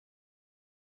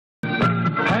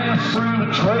Pass through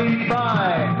and trade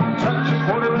by. Touch a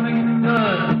quarter and get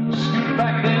done. Scoot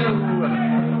back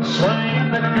down.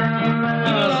 Swing that girl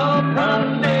around.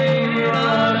 Promenade.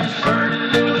 I'm just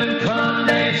burning, doing fun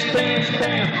dance, dance,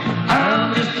 dance.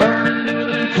 I'm just burning,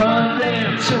 doing fun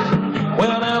dance.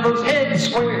 Well, now those heads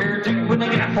square too when they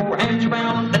get four hands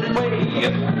around that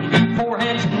way. Four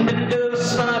hands and then to the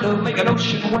side to make an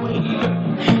ocean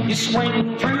wave. You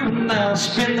swing through and now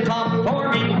spin the top for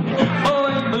me.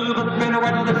 Boy, move a bit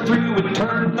right on the through and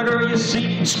turn the girl you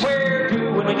see. Square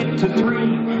two when I get to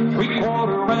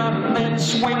three-quarter round and then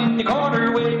swing the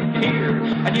corner way here.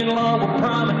 And you'll all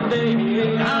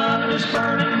promenade. I'm just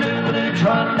burning, doing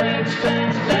trying dance,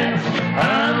 dance, dance.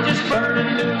 I'm just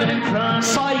burning, doing trying.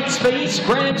 Side space,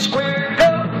 grab square,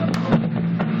 go.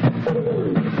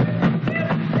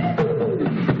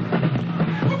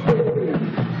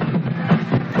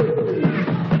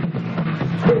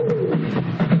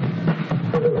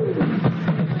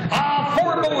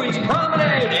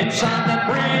 Inside that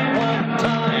ring one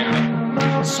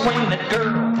time, swing that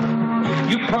girl,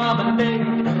 you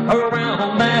promenade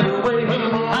around that way.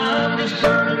 I'm just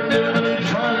burning, doing it,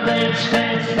 trying to dance,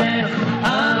 dance, dance.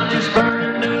 I'm just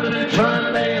burning, doing it, trying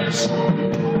to dance.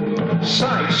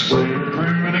 Side square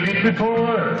through and again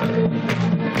before.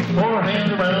 Four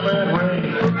hands around that ring.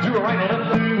 Do a right on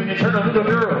up through and you turn a little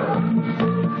girl.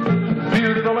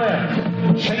 Veer to the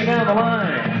left, shake down the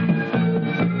line.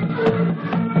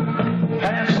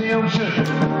 Pass the ocean,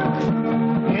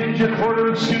 engine quarter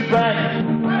and scoot back.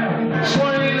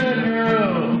 Swing that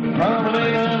girl,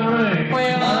 promenade on ring.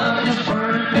 Well, I'm just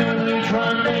burning, doing the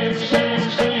neutron dance,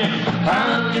 dance, dance.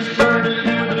 I'm just burning,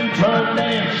 doing the neutron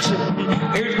dance.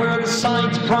 Here's where the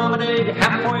sides promenade,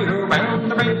 halfway around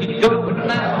the ring you go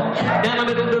now. Down the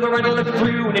middle to the right and left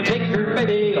through, and you take your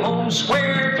baby home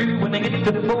square through when they get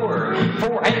to the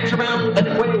four hands around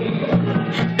that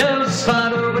way. Does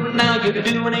side over now, you're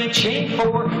doing a chain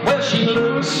four. Well, she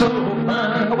looks so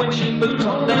fine when she moves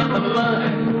on down the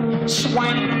line.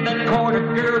 Swing that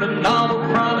corner girl and novel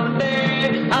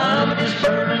promenade. I'm just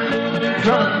burning, doing it,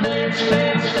 drum dance,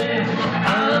 dance, dance.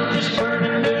 I'm just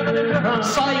burning, doing it, drum.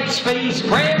 Side space,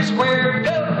 grab square,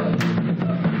 go.